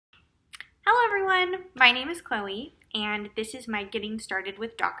Hello everyone, my name is Chloe and this is my Getting Started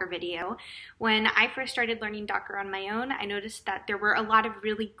with Docker video. When I first started learning Docker on my own, I noticed that there were a lot of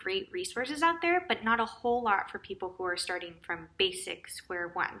really great resources out there, but not a whole lot for people who are starting from basic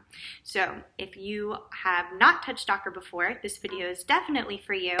square one. So if you have not touched Docker before, this video is definitely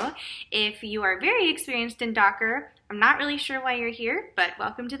for you. If you are very experienced in Docker, I'm not really sure why you're here, but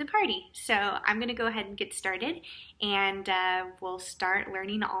welcome to the party. So I'm gonna go ahead and get started and we'll start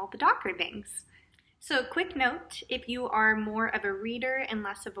learning all the Docker things. So quick note, if you are more of a reader and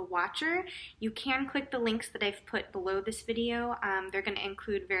less of a watcher, you can click the links that I've put below this video. They're going to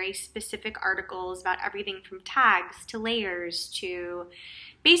include very specific articles about everything from tags to layers to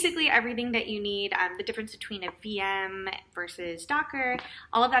basically everything that you need, the difference between a VM versus Docker.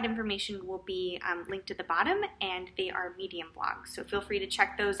 All of that information will be linked at the bottom, and they are Medium blogs, so feel free to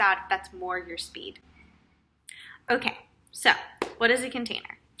check those out if that's more your speed. Okay, so what is a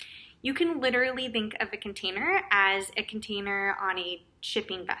container? You can literally think of a container as a container on a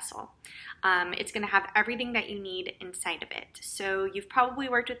shipping vessel. It's going to have everything that you need inside of it. So you've probably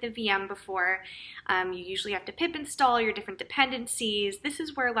worked with a VM before. You usually have to pip install your different dependencies. This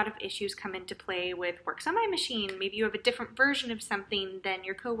is where a lot of issues come into play with works on my machine. Maybe you have a different version of something than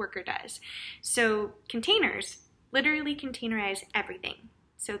your coworker does. So containers literally containerize everything.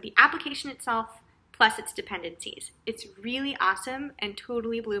 So the application itself plus its dependencies. It's really awesome and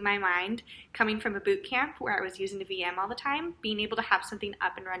totally blew my mind coming from a boot camp where I was using a VM all the time, being able to have something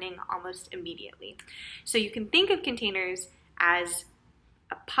up and running almost immediately. So you can think of containers as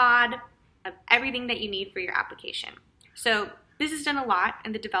a pod of everything that you need for your application. So this is done a lot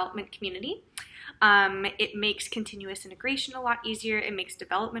in the development community. It makes continuous integration a lot easier. It makes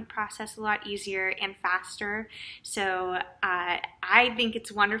development process a lot easier and faster. So I think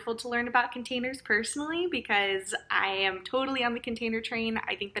it's wonderful to learn about containers personally because I am totally on the container train.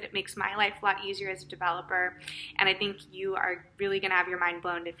 I think that it makes my life a lot easier as a developer, and I think you are really going to have your mind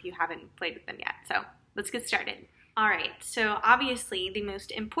blown if you haven't played with them yet. So let's get started. All right, so obviously the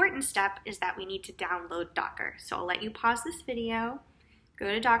most important step is that we need to download Docker. So I'll let you pause this video. Go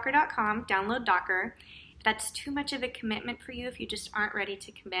to docker.com, download Docker. If that's too much of a commitment for you, if you just aren't ready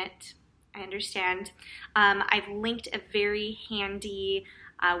to commit, I understand. I've linked a very handy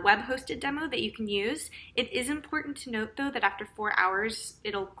web-hosted demo that you can use. It is important to note, though, that after 4 hours,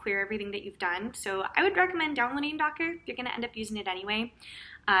 it'll clear everything that you've done. So I would recommend downloading Docker. You're going to end up using it anyway.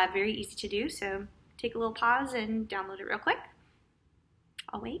 Very easy to do, so take a little pause and download it real quick.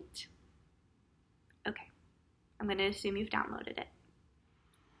 I'll wait. Okay, I'm going to assume you've downloaded it.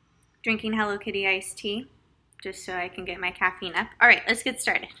 Drinking Hello Kitty iced tea, just so I can get my caffeine up. All right, let's get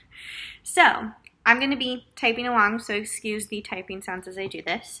started. So I'm going to be typing along, so excuse the typing sounds as I do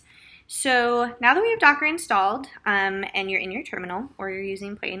this. So now that we have Docker installed and you're in your terminal or you're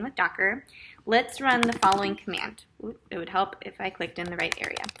using Playing with Docker, let's run the following command. Ooh, it would help if I clicked in the right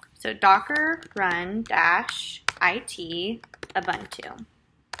area. So docker run -it ubuntu,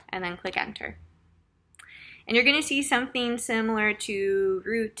 and then click enter. And you're going to see something similar to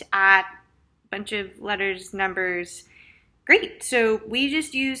root at a bunch of letters, numbers. Great, so we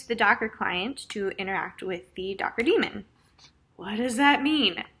just used the Docker client to interact with the Docker daemon. What does that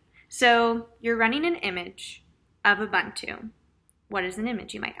mean? So you're running an image of Ubuntu. What is an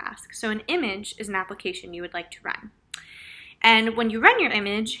image, you might ask? So an image is an application you would like to run. And when you run your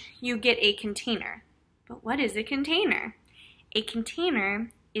image, you get a container. But what is a container? A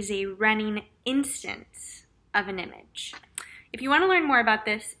container is a running instance of an image. If you want to learn more about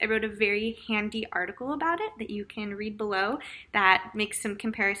this, I wrote a very handy article about it that you can read below that makes some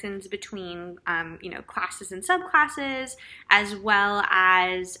comparisons between classes and subclasses, as well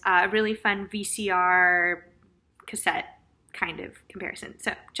as a really fun VCR cassette kind of comparison.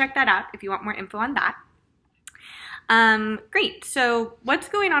 So check that out if you want more info on that. Great, so what's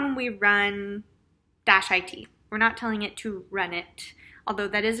going on when we run -it? We're not telling it to run it, although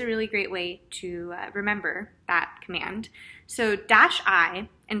that is a really great way to remember that command. So -i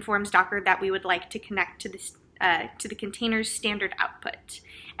informs Docker that we would like to connect to the container's standard output.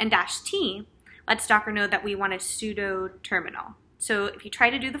 And -t lets Docker know that we want a sudo terminal. So if you try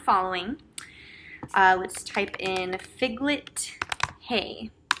to do the following, let's type in figlet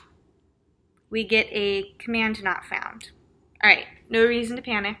hey. We get a command not found. All right, no reason to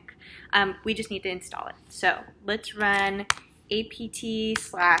panic. We just need to install it. So let's run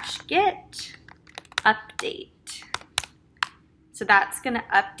apt/get update. So that's going to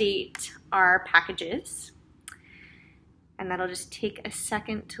update our packages. And that'll just take a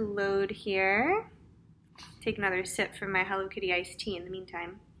second to load here. Take another sip from my Hello Kitty iced tea in the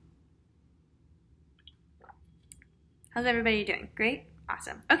meantime. How's everybody doing? Great?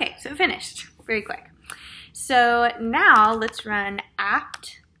 Awesome. Okay, so finished. Very quick. So now let's run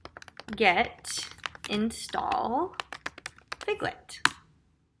apt get install Figlet.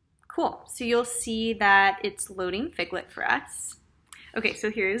 Cool. So you'll see that it's loading Figlet for us. Okay,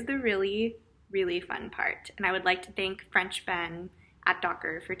 so here's the really, really fun part. And I would like to thank French Ben at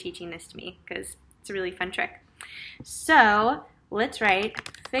Docker for teaching this to me because it's a really fun trick. So let's write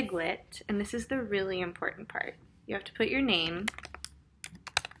Figlet, and this is the really important part. You have to put your name,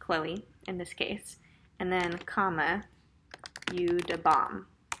 Chloe in this case, and then comma, you da bomb.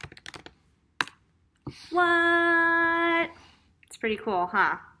 What? It's pretty cool,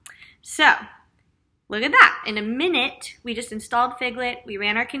 huh? So, look at that. In a minute, we just installed Figlet, we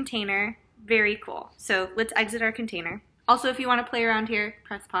ran our container. Very cool. So let's exit our container. Also, if you want to play around here,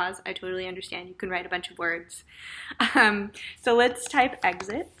 press pause. I totally understand. You can write a bunch of words. So let's type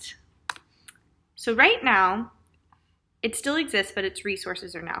exit. So right now, it still exists, but its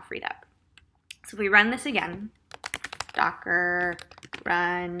resources are now freed up. So if we run this again, docker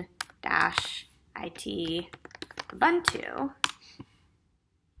run -it Ubuntu,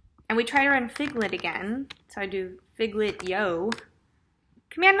 and we try to run Figlet again, so I do Figlet yo,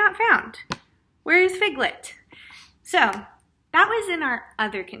 command not found. Where is Figlet? So that was in our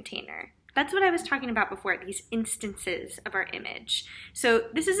other container. That's what I was talking about before, these instances of our image. So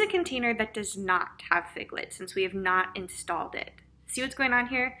this is a container that does not have Figlet since we have not installed it. See what's going on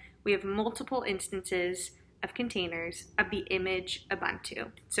here? We have multiple instances of containers of the image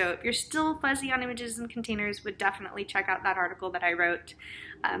Ubuntu. So if you're still fuzzy on images and containers, would definitely check out that article that I wrote.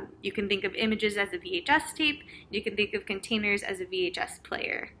 You can think of images as a VHS tape. You can think of containers as a VHS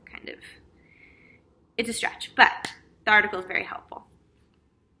player, kind of. It's a stretch, but the article is very helpful.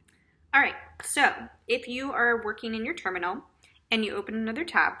 All right, so if you are working in your terminal and you open another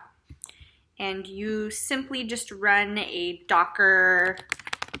tab and you simply just run a docker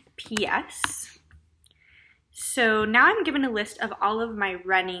ps. So now I'm given a list of all of my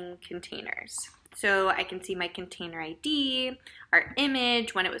running containers. So I can see my container ID, our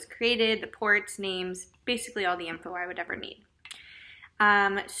image, when it was created, the ports, names, basically all the info I would ever need.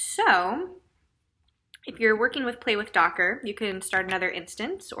 So if you're working with Play with Docker, you can start another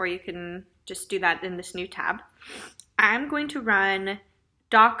instance, or you can just do that in this new tab. I'm going to run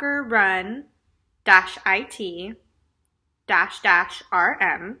docker run -it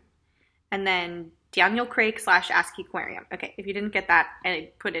 -rm, and then Daniel Craig /ASCII-Aquarium. Okay, if you didn't get that,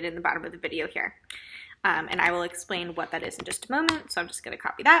 I put it in the bottom of the video here. And I will explain what that is in just a moment, so I'm just going to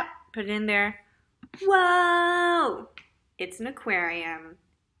copy that, put it in there. Whoa! It's an aquarium.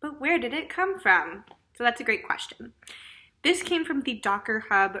 But where did it come from? So that's a great question. This came from the Docker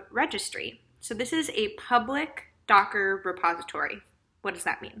Hub Registry. So this is a public Docker repository. What does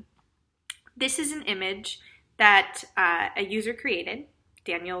that mean? This is an image that a user created,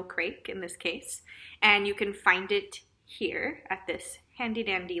 Daniel Craig in this case, and you can find it here at this handy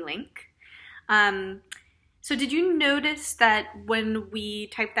dandy link. So did you notice that when we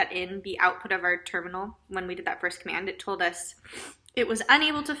typed that in, the output of our terminal, when we did that first command, it told us it was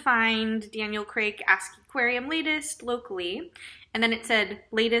unable to find Daniel Craig ASCII-Aquarium latest locally, and then it said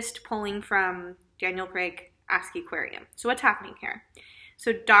latest pulling from Daniel Craig ASCII-Aquarium. So what's happening here?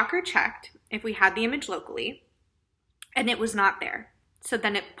 So Docker checked if we had the image locally, and it was not there. So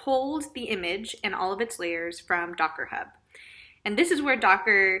then it pulled the image and all of its layers from Docker Hub. And this is where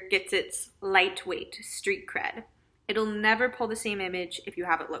Docker gets its lightweight street cred. It'll never pull the same image if you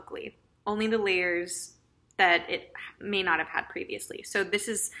have it locally. Only the layers that it may not have had previously. So this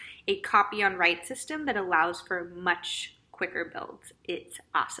is a copy on write system that allows for much quicker builds. It's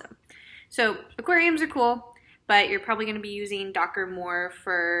awesome. So aquariums are cool, but you're probably going to be using Docker more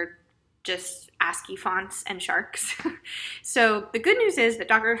for just ASCII fonts and sharks. So the good news is that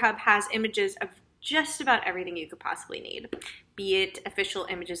Docker Hub has images of just about everything you could possibly need. Be it official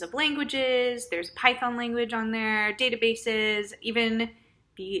images of languages, there's Python language on there, databases, even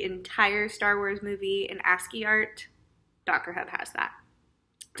the entire Star Wars movie in ASCII art. Docker Hub has that.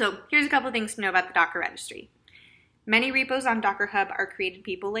 So here's a couple of things to know about the Docker registry. Many repos on Docker Hub are created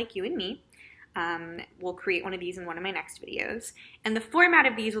people like you and me. We'll create one of these in one of my next videos. And the format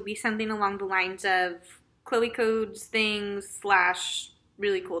of these will be something along the lines of Chloe codes things /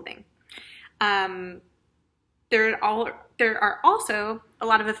 really cool thing. There are also a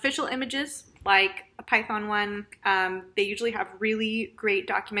lot of official images, like a Python one. They usually have really great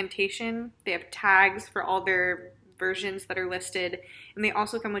documentation. They have tags for all their versions that are listed, and they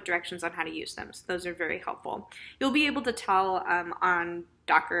also come with directions on how to use them. So those are very helpful. You'll be able to tell on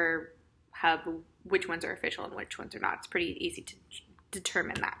Docker Hub which ones are official and which ones are not. It's pretty easy to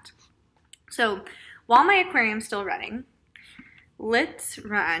determine that. So while my aquarium's still running, let's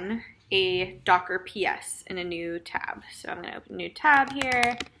run a Docker PS in a new tab. So I'm going to open a new tab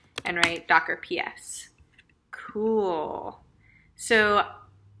here and write Docker PS. Cool. So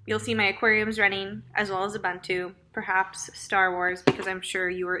you'll see my aquariums running as well as Ubuntu, perhaps Star Wars, because I'm sure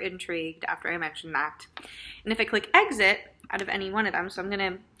you were intrigued after I mentioned that. And if I click exit out of any one of them, so I'm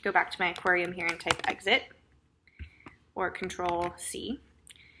going to go back to my aquarium here and type exit or Control C.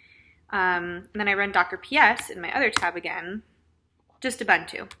 And then I run Docker PS in my other tab again, just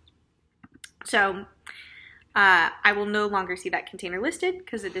Ubuntu. So I will no longer see that container listed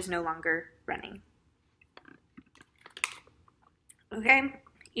because it is no longer running. Okay,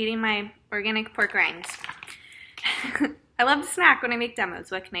 eating my organic pork rinds. I love to snack when I make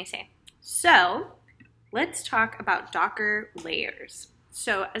demos, what can I say? So let's talk about Docker layers.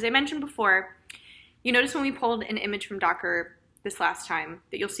 So as I mentioned before, you notice when we pulled an image from Docker this last time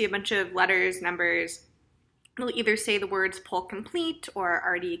that you'll see a bunch of letters, numbers. It'll either say the words pull complete or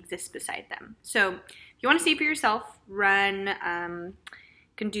already exists beside them. So if you want to see for yourself, run, you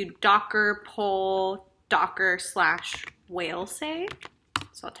can do Docker pull Docker / whale say.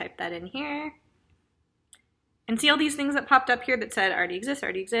 So I'll type that in here. And see all these things that popped up here that said already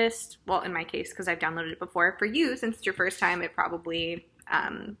exists. Well, in my case, because I've downloaded it before. For you, since it's your first time, it probably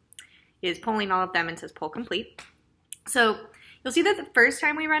is pulling all of them and says pull complete. So you'll see that the first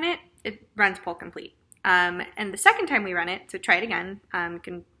time we run it, it runs pull complete. And the second time we run it, so try it again, you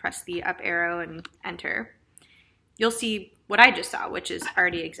can press the up arrow and enter. You'll see what I just saw, which is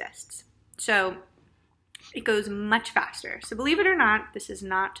already exists. So it goes much faster. So believe it or not, this is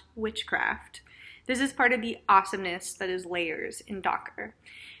not witchcraft. This is part of the awesomeness that is layers in Docker.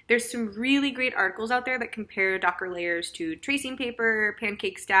 There's some really great articles out there that compare Docker layers to tracing paper,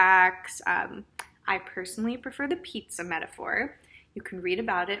 pancake stacks. I personally prefer the pizza metaphor. You can read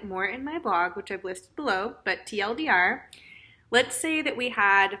about it more in my blog, which I've listed below, but TLDR, let's say that we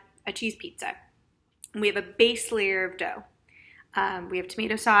had a cheese pizza. We have a base layer of dough. We have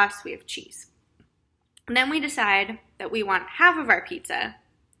tomato sauce, we have cheese. And then we decide that we want half of our pizza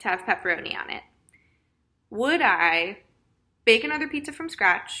to have pepperoni on it. Would I bake another pizza from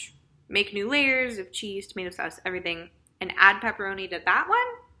scratch, make new layers of cheese, tomato sauce, everything, and add pepperoni to that one?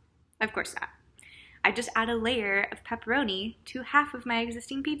 Of course not. I just add a layer of pepperoni to half of my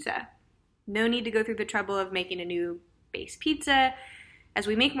existing pizza. No need to go through the trouble of making a new base pizza. As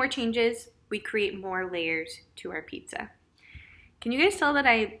we make more changes, we create more layers to our pizza. Can you guys tell that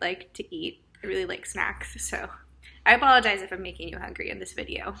I like to eat? I really like snacks, so I apologize if I'm making you hungry in this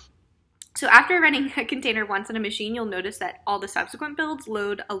video. So after running a container once on a machine, you'll notice that all the subsequent builds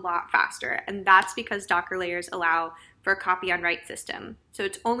load a lot faster, and that's because Docker layers allow for a copy on write system. So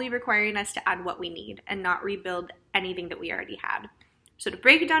it's only requiring us to add what we need and not rebuild anything that we already had. So to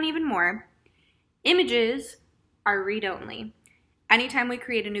break it down even more, images are read-only. Anytime we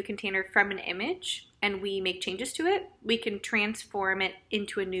create a new container from an image and we make changes to it, we can transform it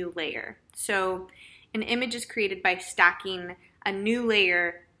into a new layer. So an image is created by stacking a new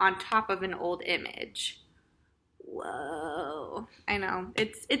layer on top of an old image. Whoa, I know,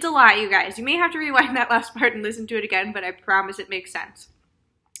 it's a lot, you guys. You may have to rewind that last part and listen to it again, but I promise it makes sense.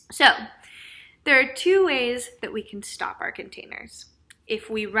 So there are two ways that we can stop our containers. If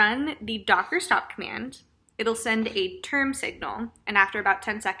we run the docker stop command, it'll send a term signal, and after about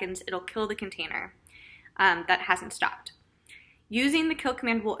 10 seconds, it'll kill the container that hasn't stopped. Using the kill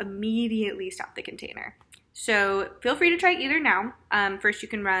command will immediately stop the container. So feel free to try either now. First, you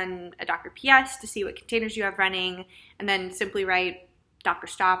can run a Docker PS to see what containers you have running, and then simply write Docker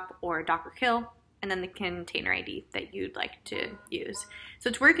stop or Docker kill, and then the container ID that you'd like to use. So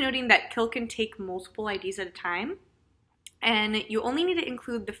it's worth noting that kill can take multiple IDs at a time, and you only need to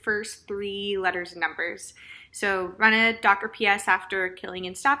include the first 3 letters and numbers. So run a Docker PS after killing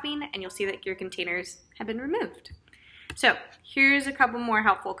and stopping, and you'll see that your containers have been removed. So here's a couple more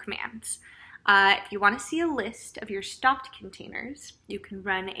helpful commands. If you want to see a list of your stopped containers, you can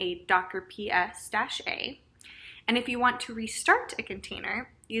run a Docker PS-A. And if you want to restart a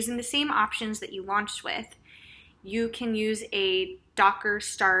container using the same options that you launched with, you can use a Docker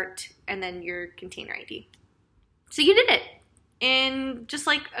start and then your container ID. So you did it in just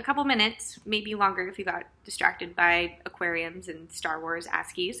like a couple minutes, maybe longer if you got distracted by aquariums and Star Wars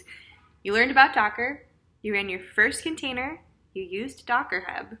ASCIIs. You learned about Docker, you ran your first container, you used Docker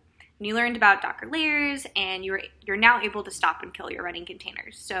Hub, and you learned about Docker layers, and you're now able to stop and kill your running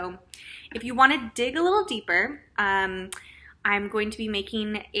containers. So if you want to dig a little deeper, I'm going to be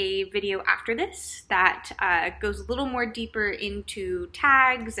making a video after this that goes a little more deeper into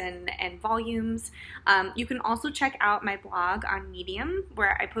tags and volumes. You can also check out my blog on Medium,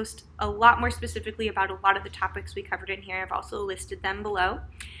 where I post a lot more specifically about a lot of the topics we covered in here. I've also listed them below.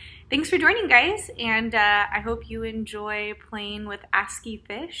 Thanks for joining, guys, and I hope you enjoy playing with ASCII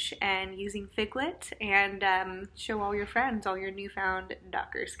fish and using Figlet, and show all your friends all your newfound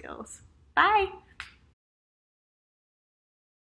Docker skills. Bye!